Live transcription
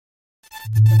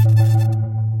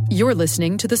You're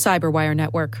listening to the Cyberwire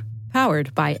Network,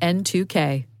 powered by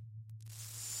N2K.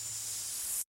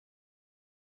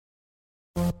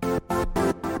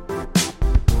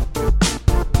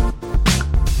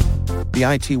 The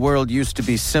IT world used to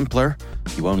be simpler.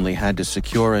 You only had to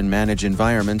secure and manage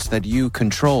environments that you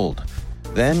controlled.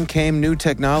 Then came new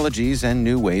technologies and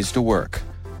new ways to work.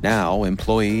 Now,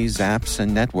 employees, apps,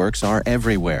 and networks are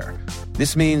everywhere.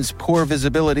 This means poor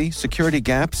visibility, security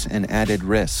gaps, and added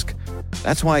risk.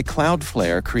 That's why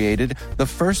Cloudflare created the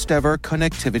first-ever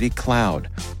connectivity cloud.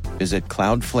 Visit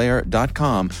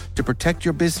cloudflare.com to protect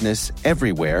your business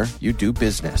everywhere you do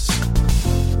business.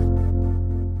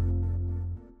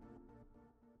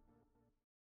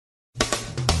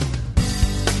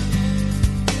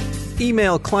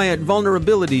 Email client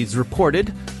vulnerabilities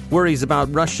reported, worries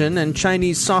about Russian and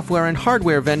Chinese software and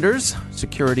hardware vendors,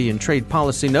 security and trade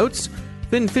policy notes,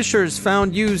 FinFishers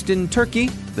found used in Turkey,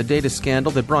 the data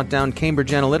scandal that brought down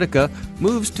Cambridge Analytica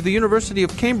moves to the University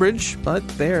of Cambridge, but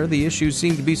there the issues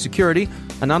seem to be security,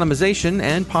 anonymization,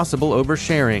 and possible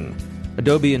oversharing.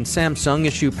 Adobe and Samsung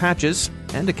issue patches,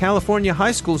 and a California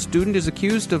high school student is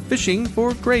accused of phishing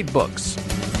for gradebooks.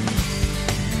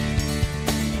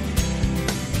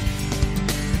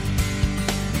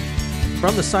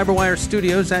 From the Cyberwire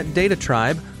studios at Data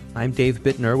Tribe, I'm Dave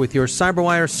Bittner with your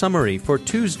Cyberwire summary for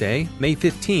Tuesday, May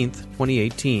 15th,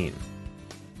 2018.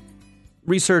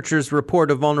 Researchers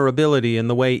report a vulnerability in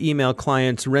the way email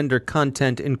clients render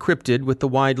content encrypted with the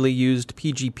widely used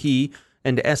PGP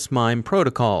and S-MIME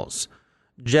protocols.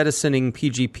 Jettisoning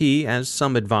PGP, as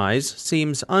some advise,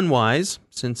 seems unwise,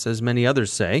 since, as many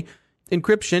others say,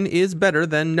 encryption is better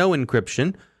than no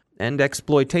encryption, and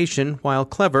exploitation, while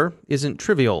clever, isn't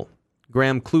trivial.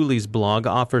 Graham Cluley's blog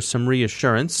offers some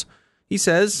reassurance. He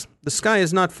says, "The sky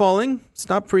is not falling.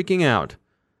 Stop freaking out."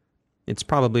 It's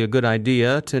probably a good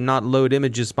idea to not load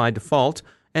images by default,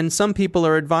 and some people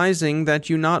are advising that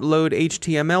you not load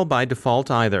HTML by default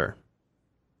either.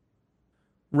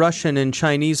 Russian and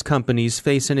Chinese companies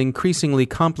face an increasingly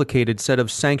complicated set of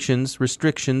sanctions,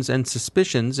 restrictions, and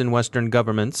suspicions in Western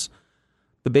governments.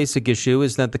 The basic issue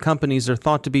is that the companies are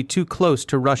thought to be too close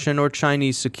to Russian or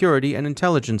Chinese security and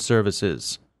intelligence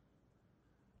services.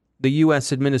 The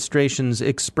U.S. administration's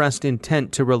expressed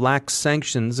intent to relax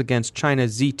sanctions against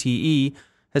China's ZTE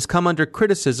has come under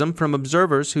criticism from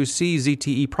observers who see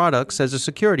ZTE products as a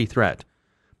security threat.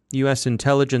 U.S.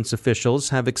 intelligence officials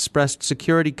have expressed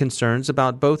security concerns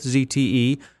about both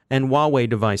ZTE and Huawei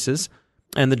devices,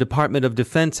 and the Department of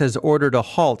Defense has ordered a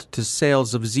halt to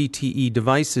sales of ZTE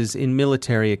devices in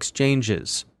military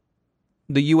exchanges.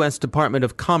 The U.S. Department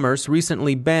of Commerce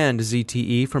recently banned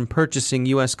ZTE from purchasing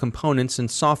U.S. components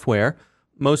and software,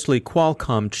 mostly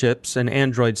Qualcomm chips and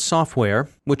Android software,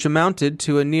 which amounted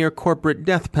to a near-corporate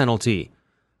death penalty.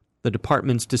 The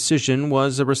department's decision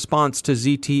was a response to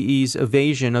ZTE's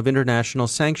evasion of international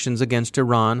sanctions against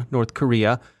Iran, North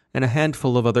Korea, and a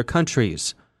handful of other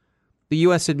countries. The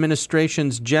U.S.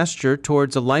 administration's gesture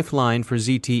towards a lifeline for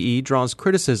ZTE draws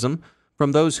criticism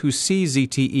from those who see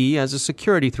ZTE as a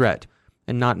security threat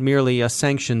and not merely a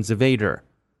sanctions evader.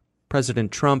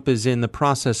 President Trump is in the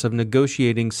process of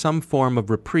negotiating some form of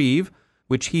reprieve,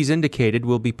 which he's indicated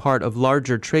will be part of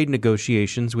larger trade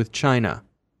negotiations with China.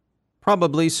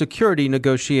 Probably security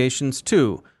negotiations,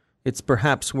 too. It's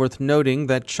perhaps worth noting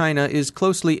that China is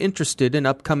closely interested in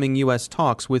upcoming U.S.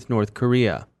 talks with North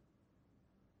Korea.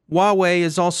 Huawei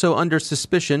is also under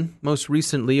suspicion, most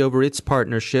recently over its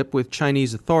partnership with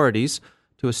Chinese authorities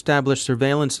to establish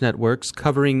surveillance networks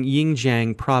covering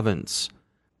Xinjiang province.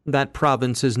 That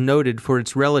province is noted for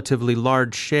its relatively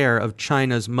large share of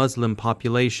China's Muslim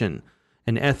population,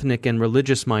 an ethnic and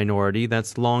religious minority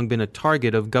that's long been a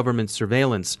target of government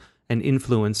surveillance and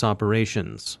influence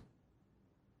operations.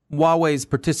 Huawei's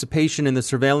participation in the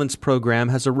surveillance program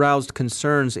has aroused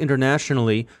concerns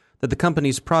internationally that the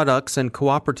company's products and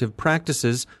cooperative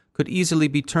practices could easily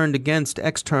be turned against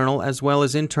external as well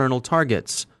as internal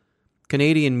targets.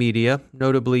 Canadian media,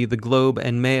 notably The Globe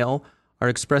and Mail, are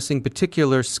expressing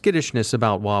particular skittishness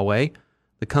about Huawei.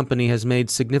 The company has made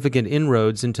significant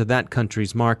inroads into that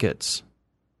country's markets.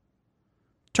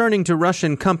 Turning to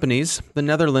Russian companies, the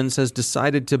Netherlands has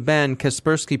decided to ban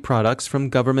Kaspersky products from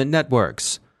government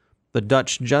networks. The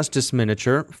Dutch Justice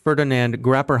Minister, Ferdinand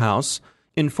Grapperhaus,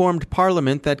 informed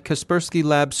Parliament that Kaspersky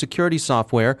Labs security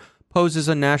software poses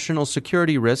a national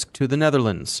security risk to the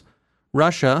Netherlands.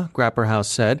 Russia, Grapperhaus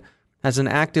said, has an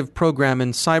active program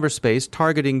in cyberspace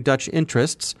targeting Dutch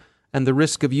interests, and the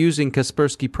risk of using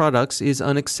Kaspersky products is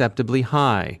unacceptably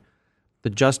high. The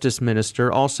Justice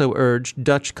Minister also urged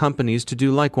Dutch companies to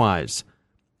do likewise.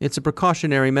 It's a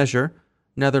precautionary measure.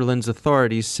 Netherlands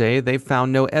authorities say they've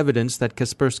found no evidence that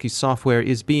Kaspersky software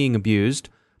is being abused,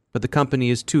 but the company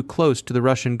is too close to the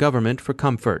Russian government for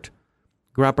comfort.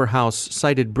 Grapperhaus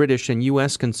cited British and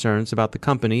U.S. concerns about the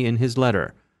company in his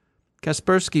letter.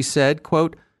 Kaspersky said,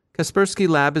 quote, Kaspersky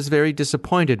Lab is very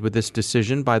disappointed with this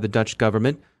decision by the Dutch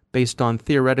government based on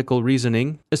theoretical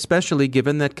reasoning, especially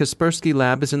given that Kaspersky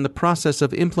Lab is in the process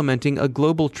of implementing a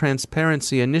global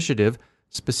transparency initiative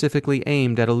specifically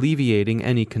aimed at alleviating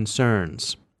any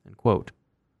concerns. End quote.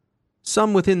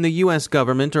 Some within the U.S.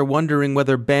 government are wondering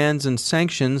whether bans and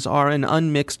sanctions are an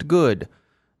unmixed good.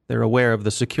 They're aware of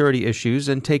the security issues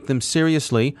and take them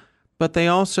seriously, but they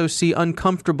also see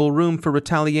uncomfortable room for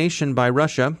retaliation by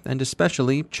Russia and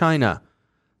especially China.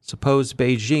 Suppose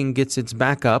Beijing gets its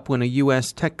back up when a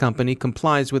U.S. tech company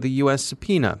complies with a U.S.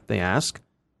 subpoena, they ask.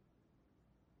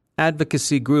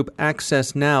 Advocacy group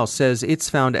Access Now says it's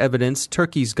found evidence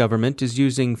Turkey's government is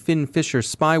using FinFisher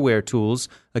spyware tools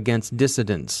against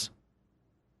dissidents.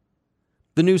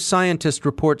 The New Scientist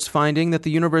reports finding that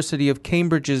the University of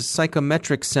Cambridge's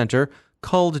Psychometrics Center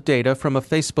culled data from a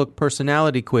Facebook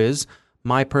personality quiz,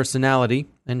 myPersonality,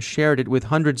 and shared it with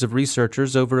hundreds of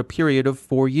researchers over a period of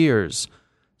 4 years.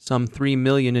 Some 3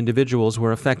 million individuals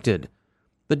were affected.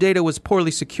 The data was poorly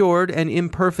secured and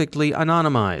imperfectly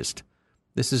anonymized.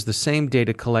 This is the same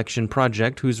data collection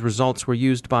project whose results were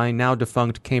used by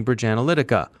now-defunct Cambridge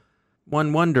Analytica.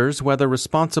 One wonders whether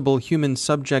responsible human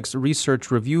subjects research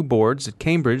review boards at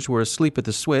Cambridge were asleep at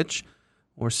the switch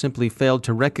or simply failed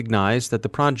to recognize that the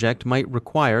project might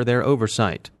require their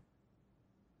oversight.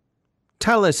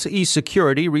 Thales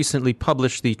eSecurity recently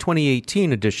published the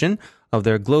 2018 edition of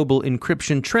their Global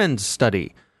Encryption Trends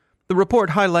study. The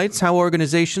report highlights how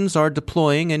organizations are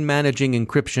deploying and managing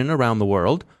encryption around the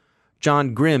world.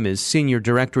 John Grimm is Senior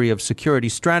Director of Security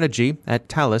Strategy at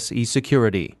Thales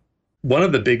eSecurity. One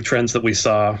of the big trends that we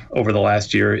saw over the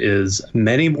last year is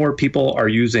many more people are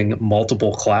using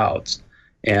multiple clouds.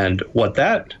 And what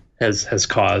that has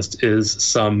caused is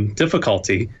some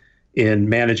difficulty in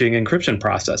managing encryption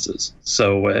processes.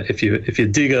 So if you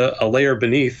dig a layer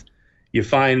beneath, you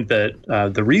find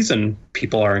that the reason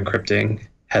people are encrypting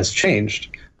has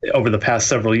changed. Over the past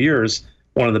several years,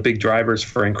 one of the big drivers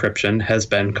for encryption has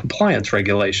been compliance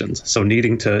regulations. So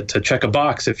needing to check a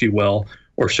box, if you will,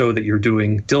 or show that you're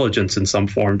doing diligence in some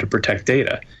form to protect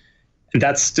data. And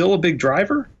that's still a big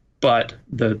driver, but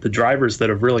the drivers that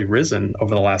have really risen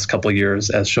over the last couple of years,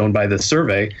 as shown by this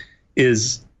survey,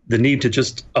 is the need to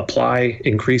just apply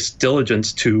increased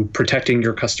diligence to protecting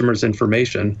your customers'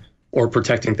 information or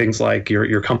protecting things like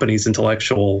your company's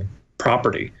intellectual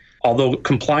property. Although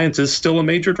compliance is still a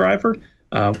major driver,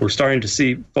 we're starting to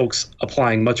see folks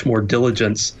applying much more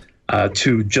diligence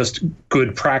to just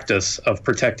good practice of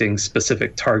protecting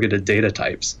specific targeted data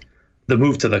types. The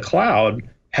move to the cloud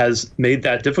has made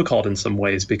that difficult in some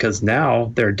ways because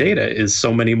now their data is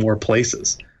so many more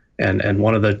places. And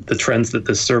one of the trends that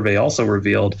this survey also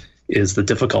revealed is the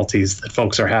difficulties that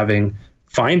folks are having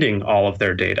finding all of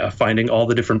their data, finding all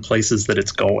the different places that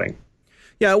it's going.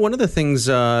 Yeah, one of the things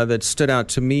that stood out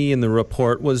to me in the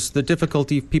report was the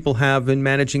difficulty people have in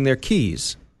managing their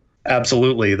keys.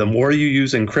 Absolutely. The more you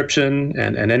use encryption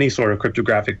and any sort of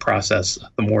cryptographic process,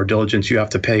 the more diligence you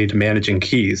have to pay to managing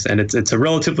keys. And it's a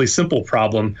relatively simple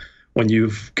problem when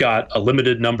you've got a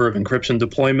limited number of encryption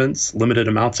deployments, limited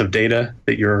amounts of data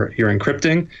that you're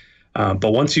encrypting.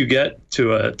 But once you get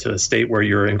to a state where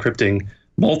you're encrypting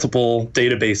multiple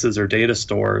databases or data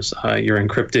stores, you're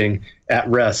encrypting at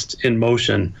rest, in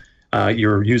motion,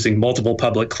 you're using multiple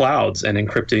public clouds and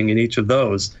encrypting in each of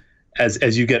those.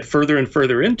 As you get further and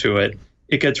further into it,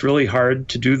 it gets really hard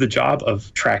to do the job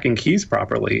of tracking keys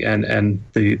properly. And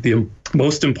the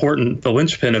most important, the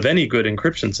linchpin of any good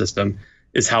encryption system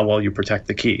is how well you protect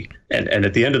the key. And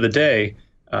at the end of the day,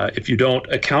 if you don't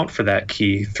account for that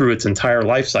key through its entire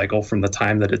life cycle, from the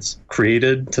time that it's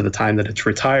created to the time that it's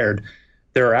retired,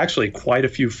 there are actually quite a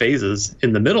few phases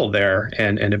in the middle there,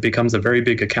 and it becomes a very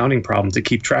big accounting problem to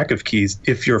keep track of keys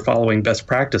if you're following best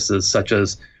practices such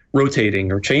as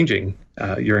rotating or changing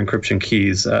your encryption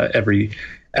keys every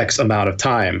X amount of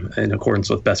time in accordance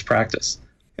with best practice.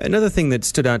 Another thing that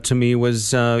stood out to me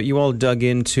was you all dug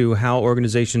into how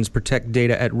organizations protect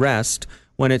data at rest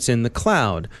when it's in the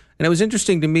cloud. And it was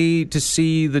interesting to me to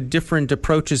see the different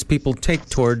approaches people take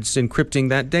towards encrypting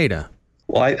that data.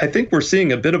 Well, I think we're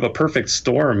seeing a bit of a perfect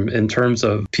storm in terms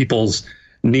of people's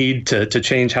need to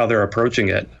change how they're approaching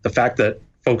it. The fact that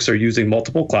folks are using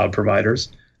multiple cloud providers.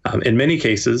 In many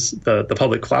cases, the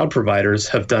public cloud providers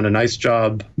have done a nice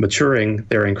job maturing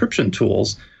their encryption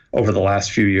tools over the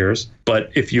last few years. But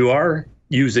if you are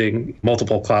using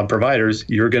multiple cloud providers,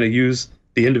 you're going to use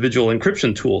the individual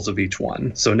encryption tools of each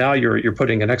one. So now you're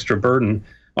putting an extra burden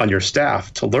on your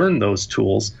staff to learn those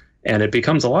tools, and it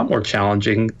becomes a lot more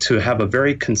challenging to have a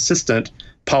very consistent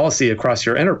policy across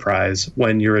your enterprise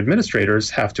when your administrators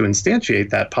have to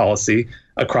instantiate that policy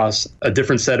across a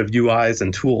different set of UIs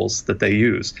and tools that they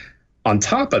use. On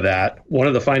top of that, one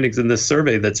of the findings in this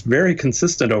survey that's very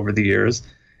consistent over the years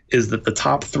is that the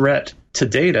top threat to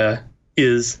data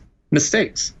is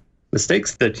mistakes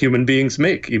that human beings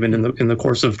make, even in the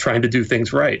course of trying to do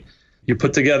things right. You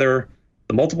put together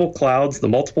the multiple clouds, the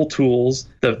multiple tools,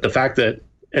 the fact that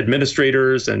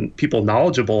administrators and people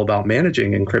knowledgeable about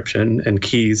managing encryption and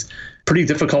keys, pretty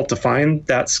difficult to find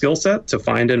that skill set, to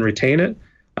find and retain it.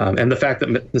 And the fact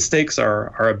that mistakes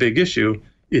are a big issue,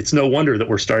 it's no wonder that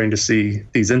we're starting to see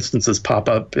these instances pop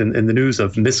up in the news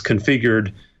of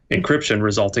misconfigured encryption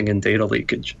resulting in data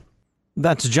leakage.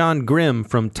 That's John Grimm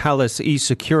from Thales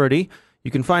eSecurity.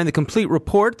 You can find the complete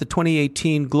report, the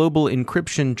 2018 Global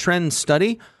Encryption Trends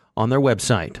Study, on their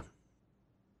website.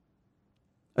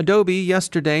 Adobe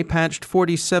yesterday patched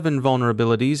 47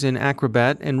 vulnerabilities in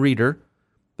Acrobat and Reader.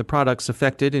 The products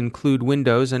affected include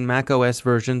Windows and Mac OS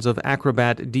versions of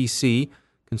Acrobat DC,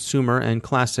 Consumer and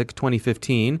Classic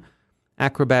 2015,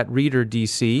 Acrobat Reader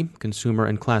DC, Consumer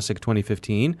and Classic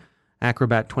 2015,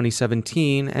 Acrobat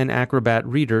 2017, and Acrobat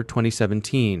Reader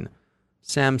 2017.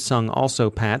 Samsung also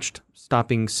patched,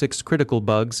 stopping 6 critical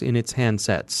bugs in its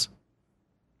handsets.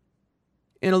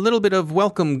 In a little bit of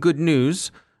welcome good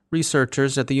news,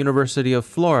 researchers at the University of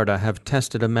Florida have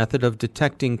tested a method of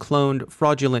detecting cloned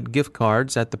fraudulent gift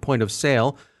cards at the point of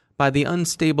sale by the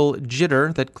unstable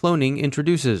jitter that cloning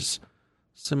introduces.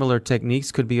 Similar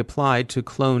techniques could be applied to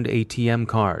cloned ATM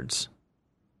cards.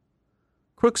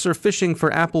 Crooks are phishing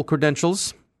for Apple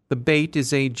credentials. The bait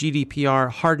is a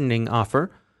GDPR hardening offer.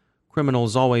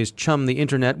 Criminals always chum the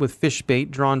internet with fish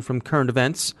bait drawn from current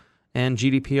events, and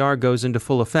GDPR goes into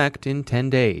full effect in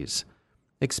 10 days.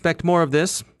 Expect more of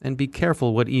this, and be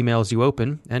careful what emails you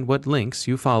open and what links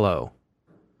you follow.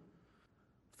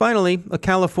 Finally, a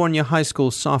California high school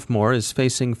sophomore is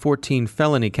facing 14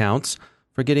 felony counts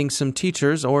for getting some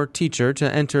teachers or teacher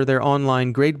to enter their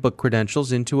online gradebook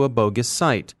credentials into a bogus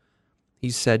site.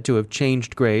 He's said to have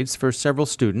changed grades for several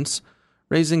students,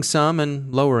 raising some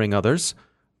and lowering others,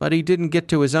 but he didn't get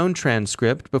to his own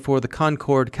transcript before the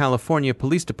Concord, California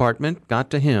Police Department got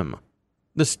to him.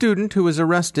 The student who was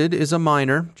arrested is a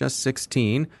minor, just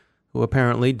 16, who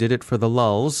apparently did it for the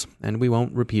lulz, and we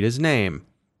won't repeat his name.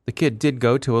 The kid did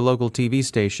go to a local TV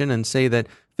station and say that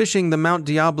phishing the Mount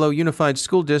Diablo Unified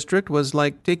School District was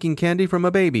like taking candy from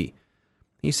a baby.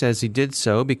 He says he did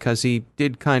so because he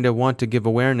did kind of want to give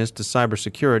awareness to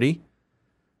cybersecurity.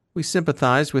 We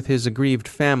sympathize with his aggrieved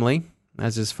family.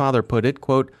 As his father put it,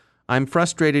 quote, "I'm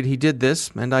frustrated he did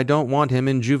this, and I don't want him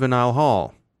in juvenile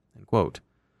hall." End quote.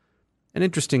 An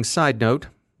interesting side note,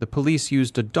 the police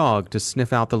used a dog to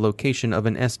sniff out the location of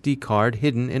an SD card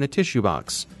hidden in a tissue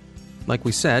box. Like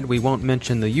we said, we won't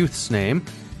mention the youth's name,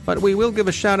 but we will give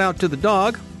a shout-out to the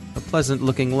dog, a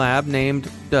pleasant-looking lab named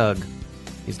Doug.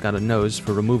 He's got a nose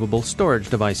for removable storage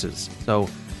devices, so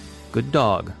good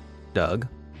dog, Doug.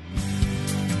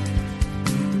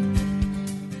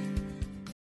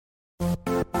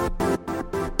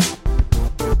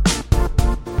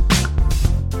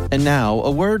 And now, a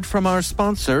word from our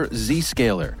sponsor,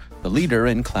 Zscaler, the leader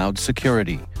in cloud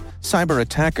security. Cyber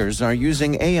attackers are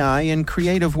using AI in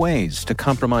creative ways to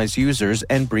compromise users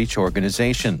and breach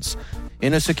organizations.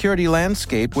 In a security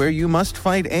landscape where you must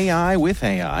fight AI with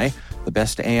AI, the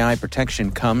best AI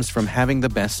protection comes from having the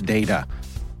best data.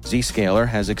 Zscaler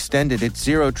has extended its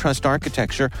zero-trust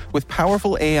architecture with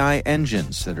powerful AI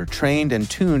engines that are trained and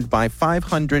tuned by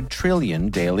 500 trillion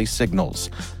daily signals.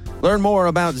 Learn more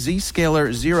about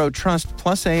Zscaler Zero Trust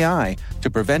Plus AI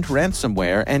to prevent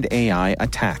ransomware and AI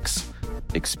attacks.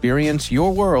 Experience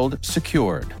your world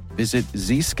secured. Visit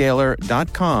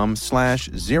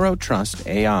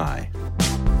zscaler.com/zerotrustai.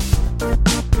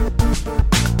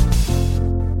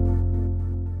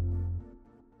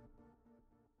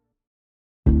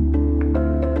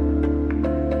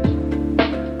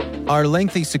 Are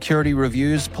lengthy security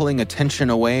reviews pulling attention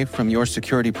away from your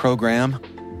security program?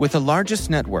 With the largest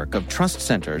network of trust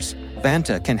centers,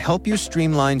 Vanta can help you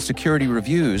streamline security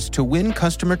reviews to win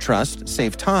customer trust,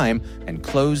 save time, and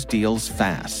close deals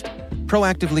fast.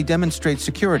 Proactively demonstrate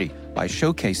security by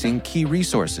showcasing key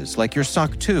resources like your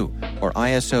SOC 2 or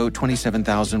ISO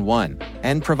 27001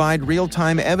 and provide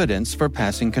real-time evidence for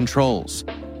passing controls.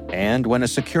 And when a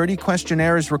security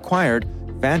questionnaire is required,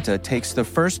 Vanta takes the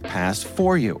first pass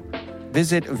for you.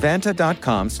 Visit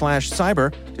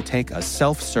vanta.com/cyber to take a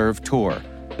self-serve tour.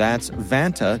 That's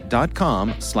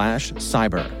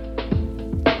vanta.com/cyber.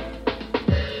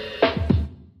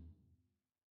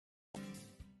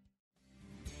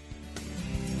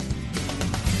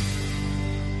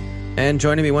 And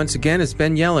joining me once again is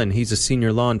Ben Yellen. He's a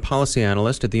senior law and policy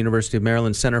analyst at the University of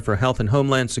Maryland Center for Health and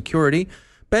Homeland Security.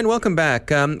 Ben, welcome back.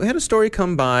 We had a story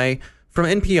come by from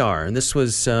NPR, and this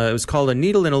was it was called "A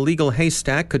Needle in a Legal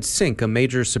Haystack Could Sink a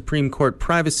Major Supreme Court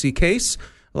Privacy Case."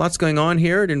 Lots going on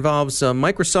here. It involves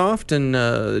Microsoft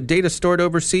and data stored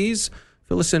overseas.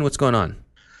 Fill us in. What's going on?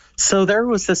 So there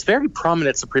was this very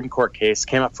prominent Supreme Court case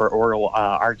came up for oral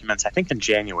arguments, I think in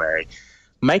January.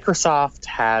 Microsoft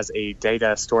has a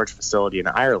data storage facility in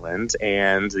Ireland,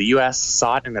 and the U.S.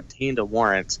 sought and obtained a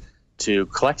warrant to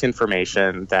collect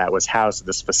information that was housed at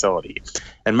this facility.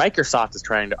 And Microsoft is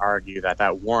trying to argue that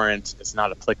that warrant is not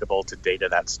applicable to data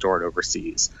that's stored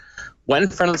overseas. Went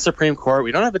in front of the Supreme Court.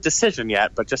 We don't have a decision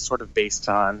yet, but just sort of based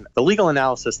on the legal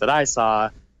analysis that I saw,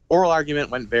 oral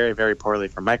argument went very, very poorly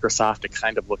for Microsoft. It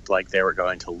kind of looked like they were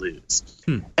going to lose.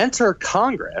 Enter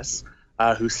Congress,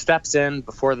 who steps in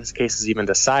before this case is even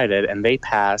decided, and they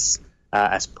pass,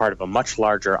 as part of a much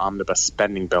larger omnibus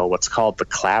spending bill, what's called the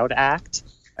Cloud Act.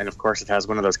 And of course, it has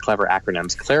one of those clever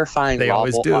acronyms, clarifying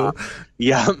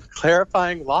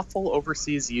clarifying lawful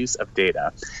overseas use of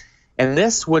data. And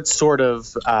this would sort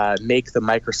of make the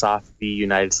Microsoft v.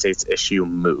 United States issue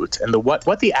moot. And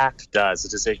what the act does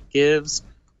is it gives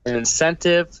an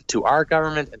incentive to our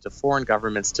government and to foreign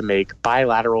governments to make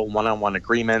bilateral one-on-one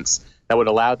agreements that would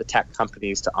allow the tech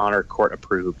companies to honor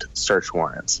court-approved search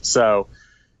warrants. So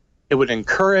it would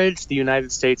encourage the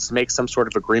United States to make some sort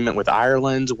of agreement with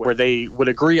Ireland where they would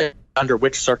agree under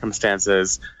which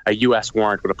circumstances a U.S.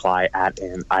 warrant would apply at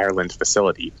an Ireland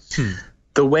facility.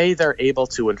 The way they're able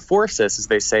to enforce this is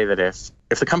they say that if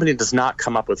the company does not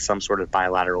come up with some sort of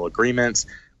bilateral agreement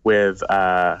with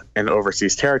an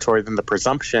overseas territory, then the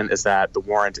presumption is that the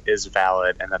warrant is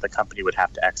valid and that the company would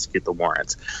have to execute the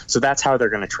warrant. So that's how they're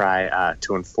going to try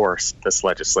to enforce this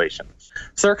legislation.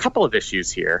 So there are a couple of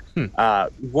issues here.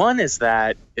 One is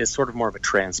sort of more of a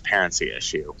transparency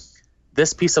issue.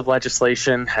 This piece of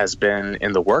legislation has been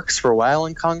in the works for a while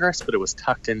in Congress, but it was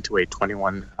tucked into a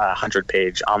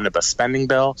 2,100-page omnibus spending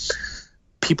bill.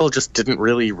 People just didn't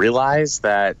really realize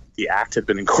that the act had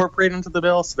been incorporated into the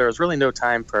bill, so there was really no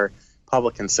time for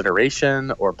public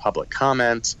consideration or public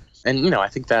comment. And, I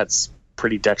think that's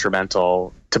pretty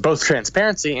detrimental to both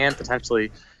transparency and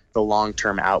potentially the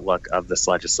long-term outlook of this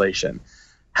legislation.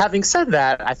 Having said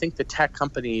that, I think the tech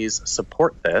companies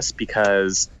support this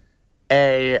because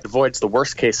it avoids the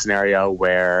worst case scenario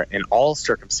where in all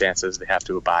circumstances they have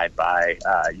to abide by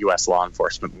U.S. law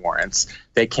enforcement warrants.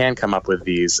 They can come up with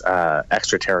these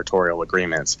extraterritorial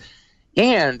agreements.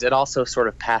 And it also sort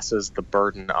of passes the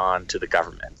burden on to the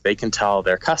government. They can tell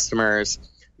their customers,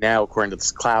 now according to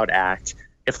this Cloud Act,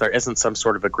 if there isn't some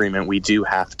sort of agreement, we do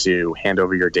have to hand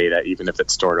over your data, even if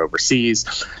it's stored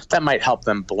overseas. That might help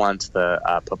them blunt the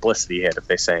publicity hit if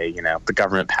they say, the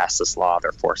government passed this law,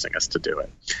 they're forcing us to do it.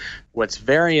 What's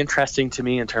very interesting to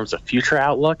me in terms of future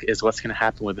outlook is what's going to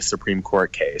happen with the Supreme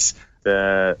Court case.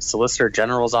 The Solicitor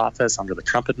General's office under the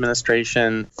Trump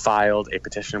administration filed a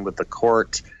petition with the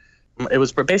court. It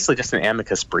was basically just an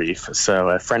amicus brief, so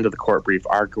a friend of the court brief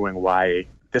arguing why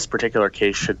this particular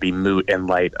case should be moot in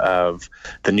light of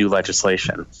the new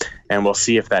legislation. And we'll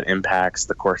see if that impacts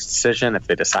the court's decision, if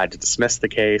they decide to dismiss the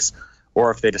case,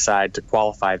 or if they decide to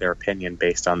qualify their opinion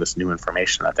based on this new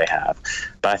information that they have.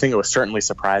 But I think it was certainly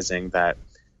surprising that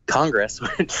Congress,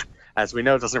 which, as we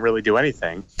know, doesn't really do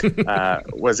anything,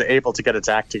 was able to get its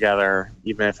act together,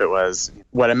 even if it was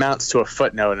what amounts to a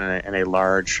footnote in a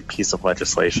large piece of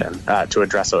legislation to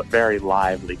address a very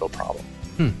live legal problem.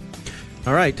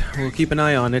 All right. We'll keep an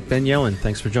eye on it. Ben Yellen,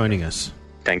 thanks for joining us.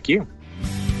 Thank you.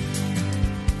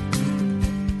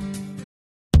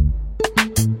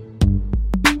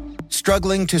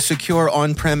 Struggling to secure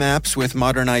on-prem apps with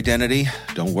modern identity?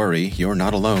 Don't worry, you're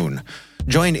not alone.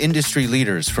 Join industry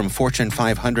leaders from Fortune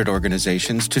 500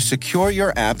 organizations to secure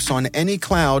your apps on any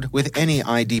cloud with any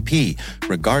IDP,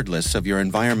 regardless of your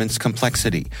environment's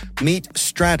complexity. Meet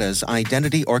Strata's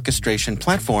identity orchestration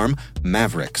platform,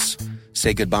 Mavericks.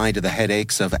 Say goodbye to the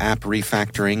headaches of app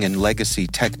refactoring and legacy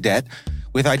tech debt.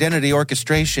 With identity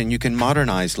orchestration, you can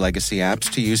modernize legacy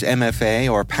apps to use MFA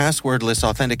or passwordless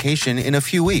authentication in a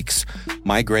few weeks,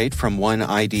 migrate from one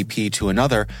IDP to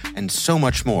another, and so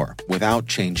much more without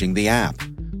changing the app.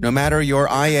 No matter your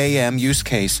IAM use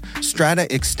case,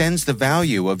 Strata extends the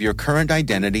value of your current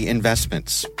identity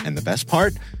investments. And the best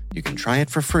part? You can try it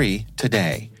for free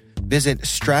today. Visit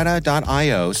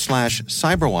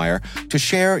strata.io/cyberwire to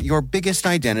share your biggest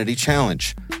identity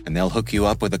challenge, and they'll hook you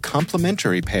up with a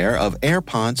complimentary pair of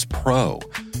AirPods Pro.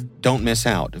 Don't miss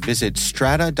out. Visit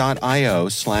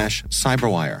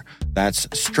strata.io/cyberwire.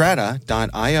 That's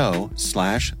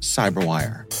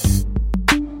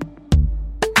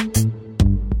strata.io/cyberwire.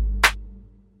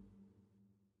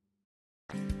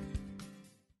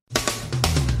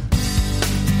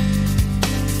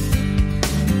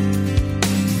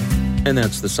 And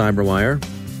that's the Cyberwire.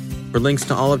 For links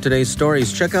to all of today's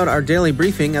stories, check out our daily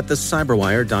briefing at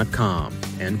thecyberwire.com.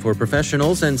 And for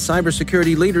professionals and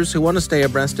cybersecurity leaders who want to stay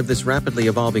abreast of this rapidly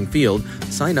evolving field,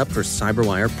 sign up for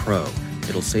Cyberwire Pro.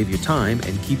 It'll save you time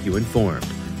and keep you informed.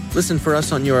 Listen for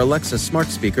us on your Alexa smart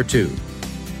speaker, too.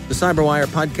 The Cyberwire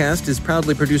podcast is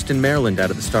proudly produced in Maryland out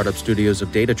of the startup studios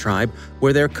of Data Tribe,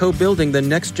 where they're co-building the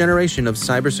next generation of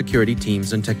cybersecurity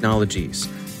teams and technologies.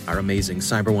 Our amazing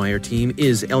Cyberwire team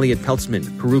is Elliot Peltzman,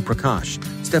 Puru Prakash,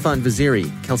 Stefan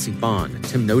Vaziri, Kelsey Bond,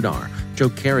 Tim Nodar, Joe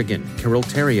Kerrigan, Carol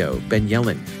Terrio, Ben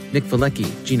Yellen, Nick Valecki,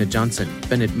 Gina Johnson,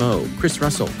 Bennett Moe, Chris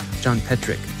Russell, John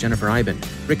Petrick, Jennifer Iben,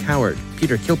 Rick Howard,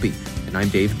 Peter Kilpie, and I'm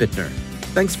Dave Bittner.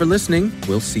 Thanks for listening.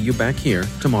 We'll see you back here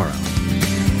tomorrow.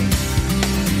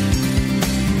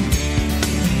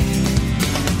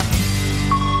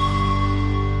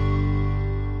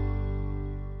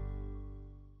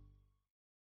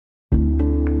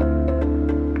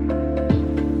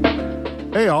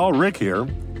 Hey all, Rick here.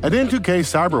 At N2K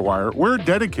Cyberwire, we're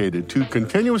dedicated to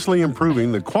continuously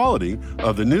improving the quality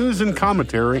of the news and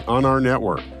commentary on our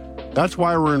network. That's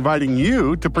why we're inviting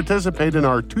you to participate in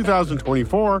our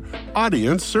 2024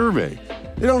 audience survey.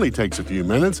 It only takes a few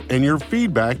minutes, and your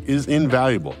feedback is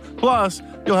invaluable. Plus,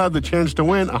 you'll have the chance to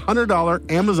win a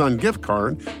 $100 Amazon gift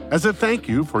card as a thank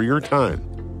you for your time.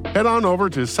 Head on over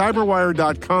to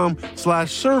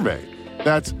cyberwire.com/survey.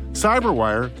 That's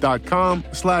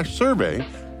cyberwire.com/survey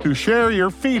to share your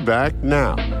feedback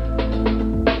now.